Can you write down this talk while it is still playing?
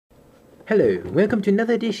Hello, welcome to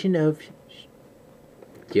another edition of...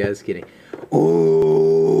 Just kidding.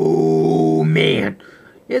 Oh, man!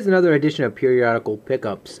 Here's another edition of Periodical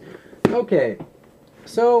Pickups. Okay,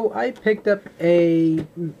 so I picked up a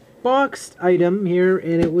boxed item here,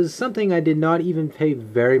 and it was something I did not even pay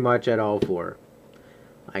very much at all for.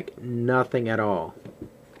 Like, nothing at all.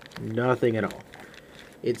 Nothing at all.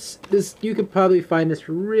 It's this, you could probably find this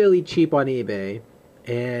really cheap on eBay,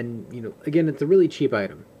 and, again, it's a really cheap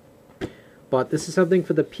item. But this is something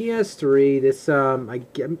for the PS3. This,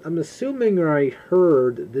 I'm assuming, or I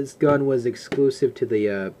heard, this gun was exclusive to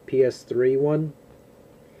the PS3 one.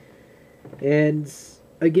 And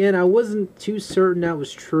again, I wasn't too certain that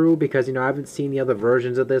was true because, I haven't seen the other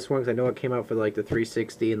versions of this one. Because I know it came out for like the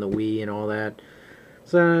 360 and the Wii and all that.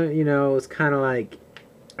 So, it's kind of like,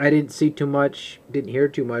 I didn't see too much, didn't hear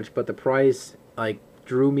too much, but the price, like,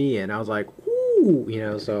 drew me in. I was like,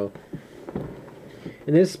 ooh, so...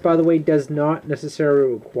 And this, by the way, does not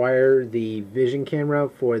necessarily require the vision camera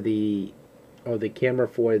for the camera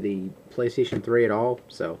for the PlayStation 3 at all.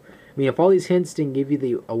 So, I mean, if all these hints didn't give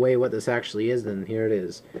you away what this actually is, then here it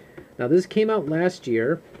is. Now, this came out last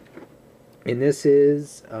year, and this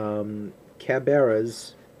is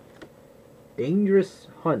Cabera's Dangerous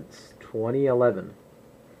Hunts 2011.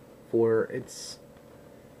 It's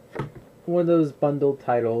one of those bundled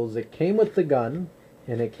titles. It came with the gun,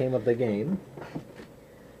 and it came with the game.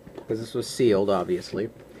 Because this was sealed, obviously.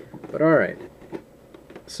 But alright.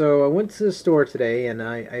 So I went to the store today and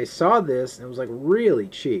I saw this and it was like really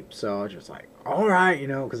cheap. So I was just like, alright,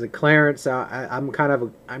 because the clearance, I'm kind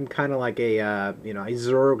of like a, I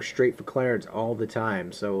zero straight for clearance all the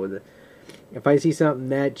time. So if I see something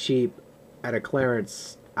that cheap at a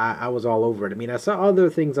clearance, I was all over it. I mean, I saw other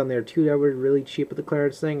things on there too that were really cheap at the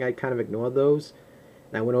clearance thing. I kind of ignored those.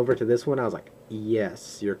 And I went over to this one. I was like,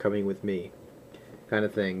 yes, you're coming with me. Kind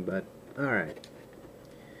of thing, but alright.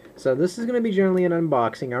 So this is going to be generally an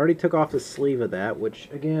unboxing. I already took off the sleeve of that, which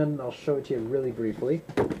again, I'll show it to you really briefly.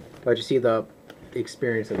 But you see the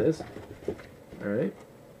experience of this. Alright.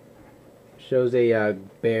 Shows a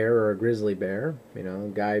bear or a grizzly bear. A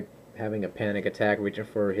guy having a panic attack reaching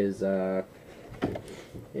for his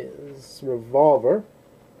revolver.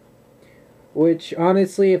 Which,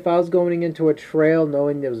 honestly, if I was going into a trail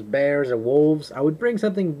knowing there was bears or wolves, I would bring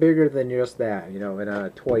something bigger than just that, in a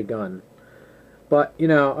toy gun. But,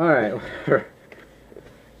 alright.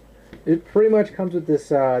 It pretty much comes with this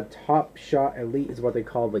Top Shot Elite is what they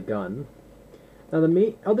call the gun. Now,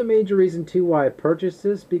 the other major reason, too, why I purchased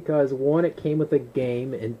this, because, one, it came with a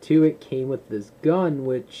game, and two, it came with this gun,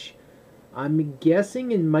 which I'm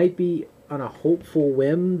guessing it might be on a hopeful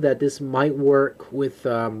whim that this might work with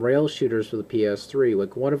rail shooters for the PS3.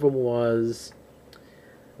 Like, one of them was,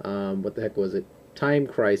 what the heck was it? Time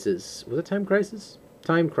Crisis. Was it Time Crisis?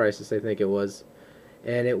 Time Crisis, I think it was.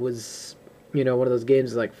 And it was, one of those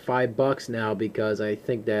games like $5 now because I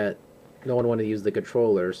think that no one wanted to use the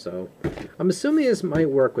controller. So I'm assuming this might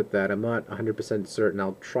work with that. I'm not 100% certain.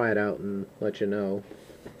 I'll try it out and let you know.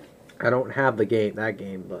 I don't have that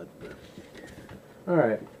game, but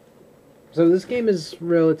alright. So this game is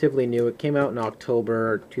relatively new. It came out in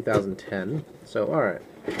October 2010. So, alright.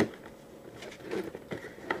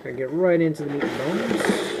 Gonna get right into the meat and bones.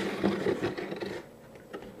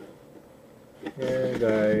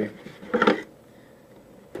 And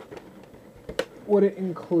what it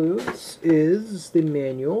includes is the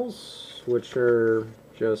manuals, which are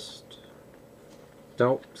just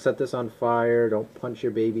don't set this on fire, don't punch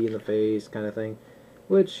your baby in the face kind of thing.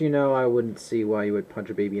 Which, I wouldn't see why you would punch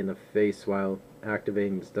a baby in the face while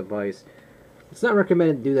activating this device. It's not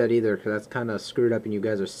recommended to do that either, because that's kind of screwed up and you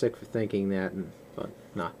guys are sick for thinking that. But,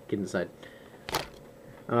 nah, get inside.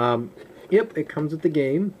 Yep, it comes with the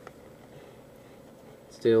game.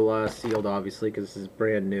 Still sealed, obviously, because this is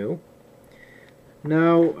brand new.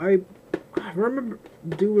 Now, I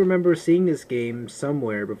do remember seeing this game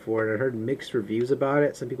somewhere before, and I heard mixed reviews about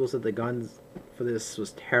it. Some people said the guns for this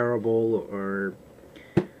was terrible, or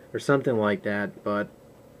something like that, but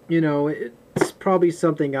it's probably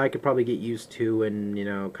something I could probably get used to and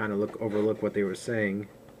kind of overlook what they were saying.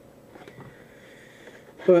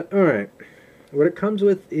 But alright, what it comes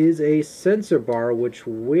with is a sensor bar, which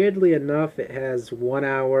weirdly enough it has 1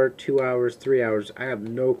 hour, 2 hours, 3 hours. I have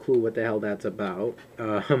no clue what the hell that's about.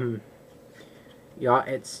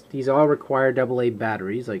 Yeah, these all require AA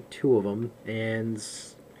batteries, like 2 of them, and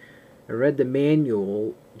I read the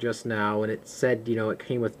manual just now, and it said, it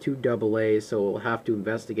came with 2 AA's, so we'll have to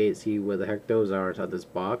investigate, see where the heck those are inside this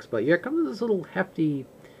box. But yeah, it comes with this little hefty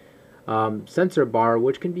sensor bar,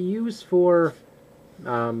 which can be used for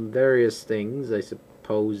various things, I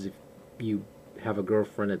suppose, if you have a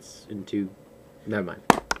girlfriend that's into... Never mind.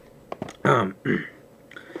 Um,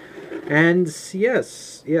 and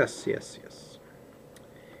yes.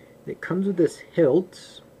 It comes with this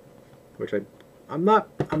hilt, which I'm not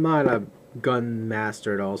a gun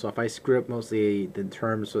master at all, so if I screw up mostly the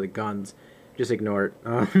terms for the guns, just ignore it.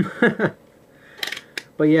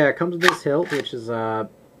 But yeah, it comes with this hilt, which is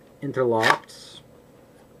interlocked.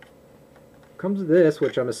 Comes with this,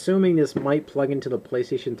 which I'm assuming this might plug into the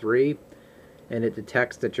PlayStation 3, and it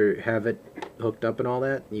detects that you have it hooked up and all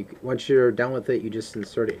that. Once you're done with it, you just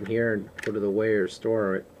insert it in here and put it away or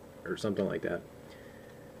store it or something like that.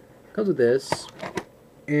 Comes with this,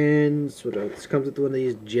 and what else? Comes with one of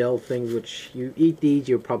these gel things, which you eat these,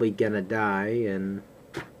 you're probably gonna die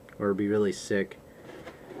or be really sick.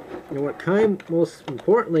 You know what? Most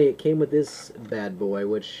importantly, it came with this bad boy,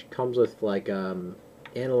 which comes with like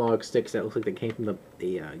analog sticks that look like they came from the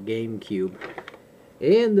GameCube,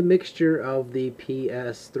 and the mixture of the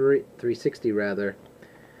PS3 360 rather.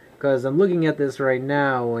 Because I'm looking at this right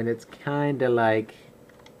now, and it's kind of like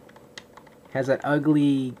has that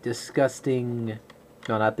ugly, disgusting.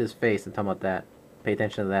 No, not this face. I'm talking about that. Pay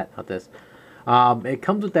attention to that, not this. It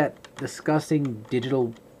comes with that disgusting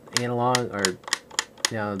digital analog or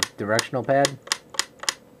directional pad.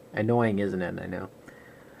 Annoying, isn't it? I know,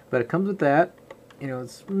 but it comes with that.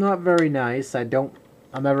 It's not very nice. I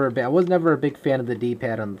was never a big fan of the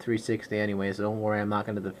D-pad on the 360 anyway, so don't worry, I'm not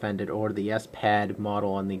going to defend it, or the S-pad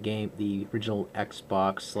model on the original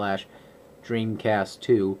Xbox / Dreamcast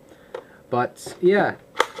 2. But yeah,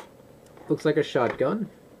 looks like a shotgun.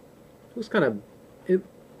 Looks kind of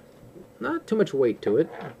not too much weight to it,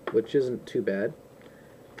 which isn't too bad.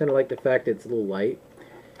 Kind of like the fact it's a little light.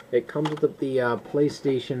 It comes with the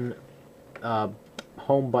PlayStation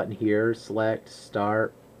home button here. Select,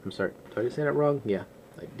 start. I'm sorry, did I say that wrong? Yeah,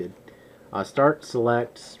 I did. Start,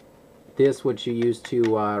 select. This, which you use to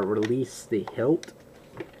release the hilt.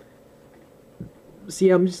 See,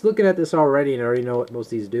 I'm just looking at this already, and I already know what most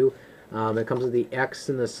of these do. It comes with the X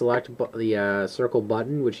and the circle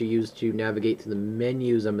button, which you use to navigate to the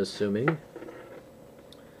menus, I'm assuming.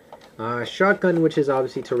 Shotgun, which is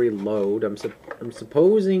obviously to reload. I'm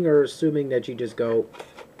supposing or assuming that you just go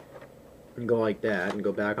like that and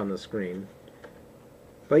go back on the screen.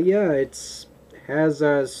 But yeah, has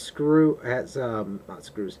not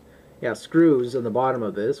screws. Yeah, screws on the bottom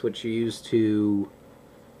of this, which you use to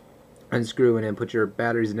unscrew and then put your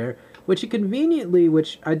batteries in there. Which you conveniently,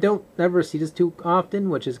 which I don't ever see this too often,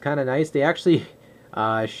 which is kind of nice. They actually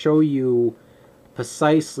show you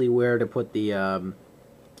precisely where to put the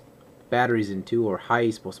batteries into, or how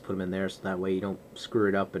you're supposed to put them in there, so that way you don't screw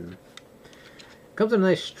it up. And it comes with a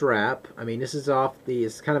nice strap. I mean, this is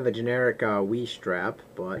it's kind of a generic Wii strap,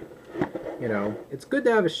 but it's good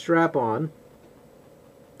to have a strap on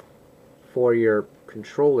for your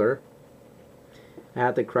controller. I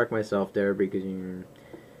had to correct myself there because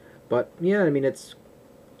but yeah, I mean, it's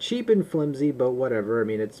cheap and flimsy, but whatever. I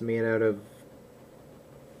mean, it's made out of...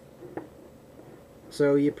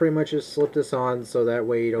 So you pretty much just slip this on so that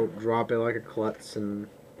way you don't drop it like a klutz, and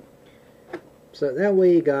so that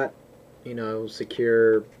way you got,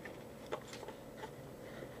 secure...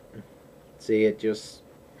 See, it just...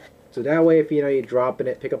 So that way if, you're dropping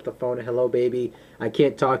it, pick up the phone, hello baby, I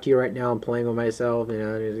can't talk to you right now, I'm playing with myself,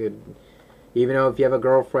 even though if you have a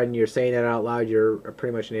girlfriend and you're saying that out loud, you're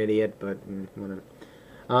pretty much an idiot, but whatever.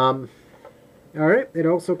 Alright, it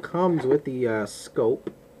also comes with the scope,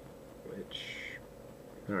 which,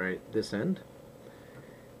 alright, this end.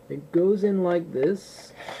 It goes in like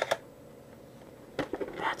this.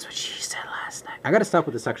 That's what she said last night. I gotta stop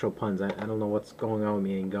with the sexual puns. I don't know what's going on with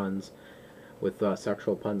me and guns with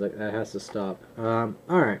sexual puns. That has to stop.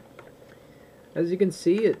 Alright. As you can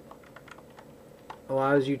see, it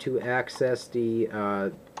allows you to access the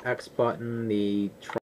X button, the